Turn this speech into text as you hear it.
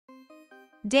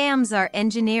Dams are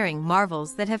engineering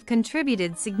marvels that have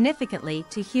contributed significantly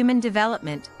to human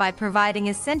development by providing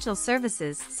essential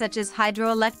services such as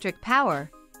hydroelectric power,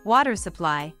 water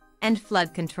supply, and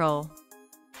flood control.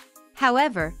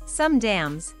 However, some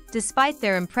dams, despite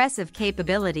their impressive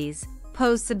capabilities,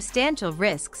 pose substantial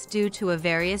risks due to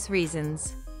various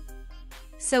reasons.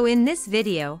 So in this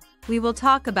video, we will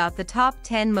talk about the top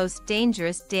 10 most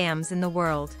dangerous dams in the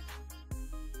world.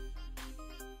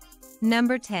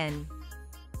 Number 10.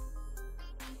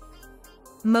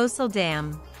 Mosul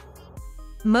Dam.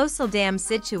 Mosul Dam,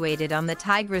 situated on the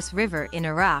Tigris River in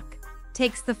Iraq,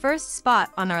 takes the first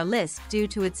spot on our list due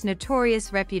to its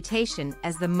notorious reputation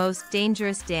as the most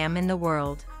dangerous dam in the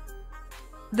world.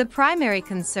 The primary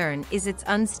concern is its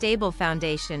unstable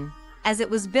foundation, as it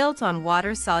was built on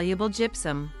water-soluble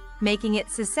gypsum, making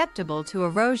it susceptible to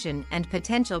erosion and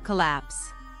potential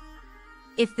collapse.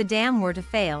 If the dam were to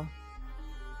fail,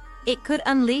 it could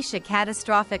unleash a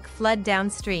catastrophic flood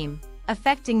downstream,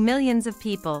 affecting millions of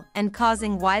people and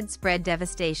causing widespread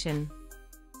devastation.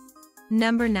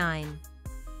 Number 9.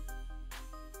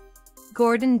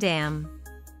 Gordon Dam.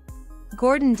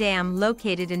 Gordon Dam,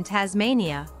 located in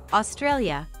Tasmania,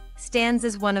 Australia, stands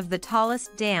as one of the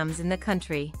tallest dams in the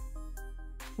country.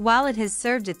 While it has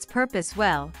served its purpose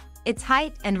well, its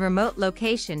height and remote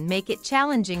location make it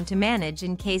challenging to manage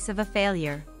in case of a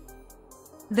failure.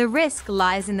 The risk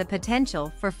lies in the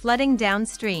potential for flooding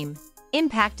downstream,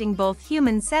 impacting both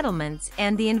human settlements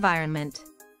and the environment.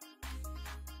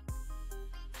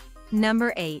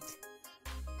 Number 8.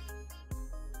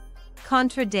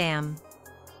 Contra Dam.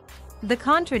 The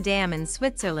Contra Dam in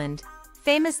Switzerland,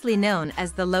 famously known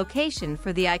as the location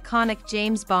for the iconic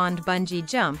James Bond bungee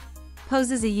jump,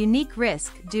 poses a unique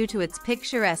risk due to its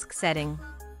picturesque setting.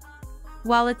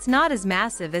 While it's not as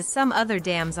massive as some other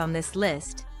dams on this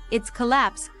list, its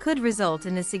collapse could result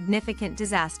in a significant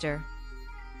disaster,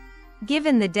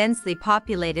 given the densely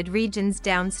populated regions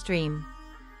downstream.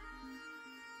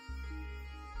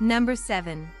 Number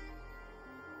 7.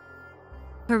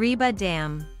 Kariba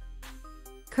Dam.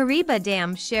 Kariba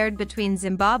Dam, shared between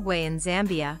Zimbabwe and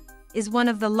Zambia, is one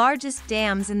of the largest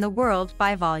dams in the world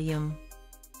by volume.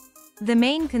 The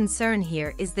main concern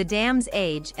here is the dam's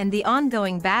age and the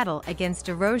ongoing battle against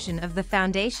erosion of the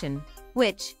foundation,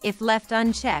 which, if left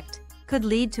unchecked, could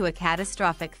lead to a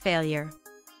catastrophic failure.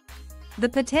 The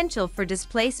potential for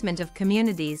displacement of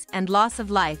communities and loss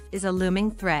of life is a looming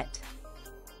threat.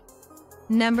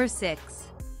 Number 6.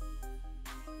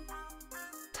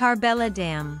 Tarbela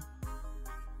Dam.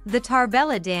 The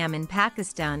Tarbela Dam in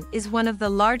Pakistan is one of the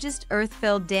largest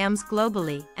earth-filled dams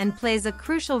globally and plays a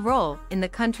crucial role in the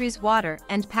country's water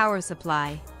and power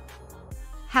supply.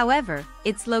 However,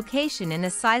 its location in a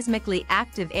seismically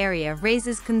active area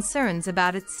raises concerns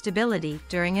about its stability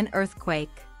during an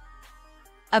earthquake.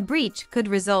 A breach could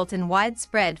result in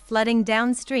widespread flooding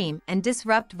downstream and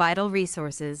disrupt vital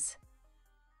resources.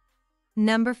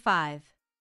 Number 5.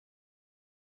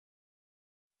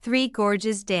 Three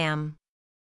Gorges Dam.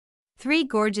 Three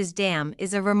Gorges Dam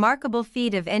is a remarkable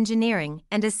feat of engineering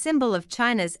and a symbol of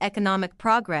China's economic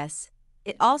progress.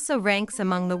 It also ranks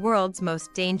among the world's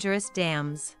most dangerous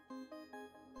dams.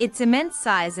 Its immense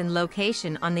size and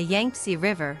location on the Yangtze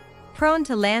River, prone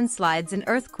to landslides and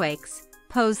earthquakes,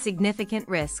 pose significant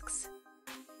risks.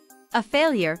 A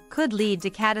failure could lead to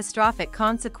catastrophic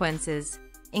consequences,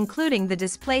 including the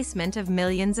displacement of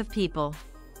millions of people.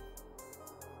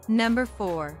 Number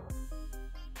 4.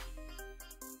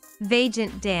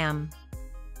 Vajont Dam.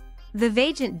 The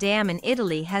Vajont Dam in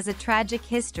Italy has a tragic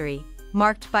history,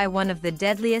 marked by one of the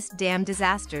deadliest dam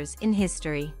disasters in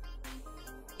history.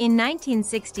 In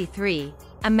 1963,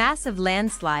 a massive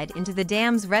landslide into the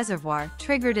dam's reservoir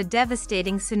triggered a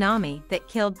devastating tsunami that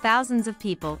killed thousands of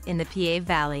people in the Piave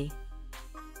Valley.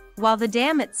 While the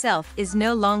dam itself is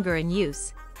no longer in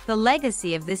use, the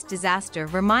legacy of this disaster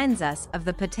reminds us of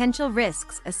the potential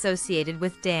risks associated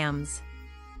with dams.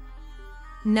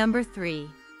 Number 3.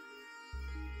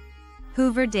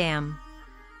 Hoover Dam.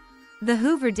 The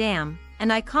Hoover Dam, an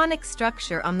iconic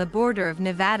structure on the border of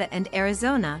Nevada and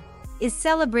Arizona, is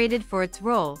celebrated for its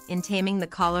role in taming the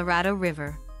Colorado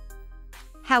River.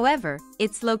 However,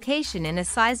 its location in a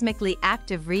seismically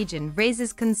active region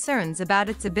raises concerns about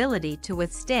its ability to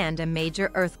withstand a major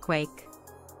earthquake.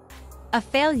 A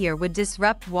failure would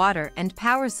disrupt water and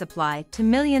power supply to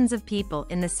millions of people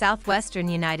in the southwestern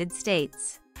United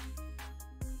States.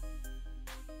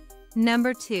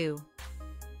 Number 2.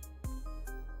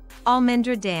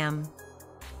 Almendra Dam.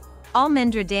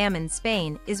 Almendra Dam in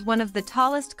Spain is one of the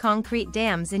tallest concrete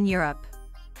dams in Europe.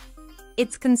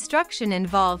 Its construction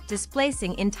involved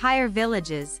displacing entire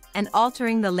villages and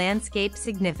altering the landscape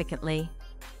significantly.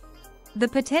 The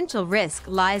potential risk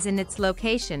lies in its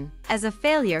location, as a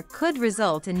failure could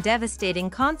result in devastating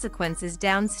consequences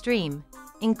downstream,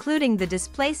 including the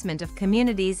displacement of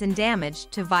communities and damage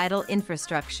to vital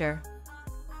infrastructure.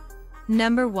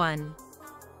 Number 1.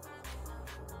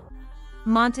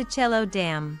 Monticello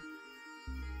Dam.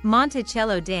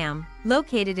 Monticello Dam,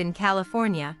 located in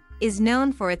California, is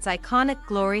known for its iconic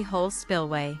Glory Hole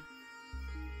spillway.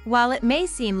 While it may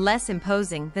seem less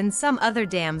imposing than some other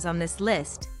dams on this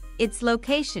list, its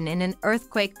location in an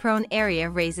earthquake-prone area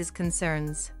raises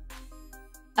concerns.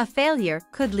 A failure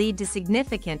could lead to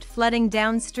significant flooding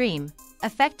downstream,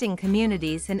 affecting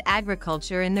communities and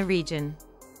agriculture in the region.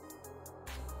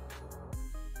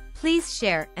 Please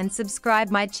share and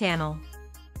subscribe my channel.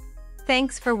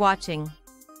 Thanks for watching.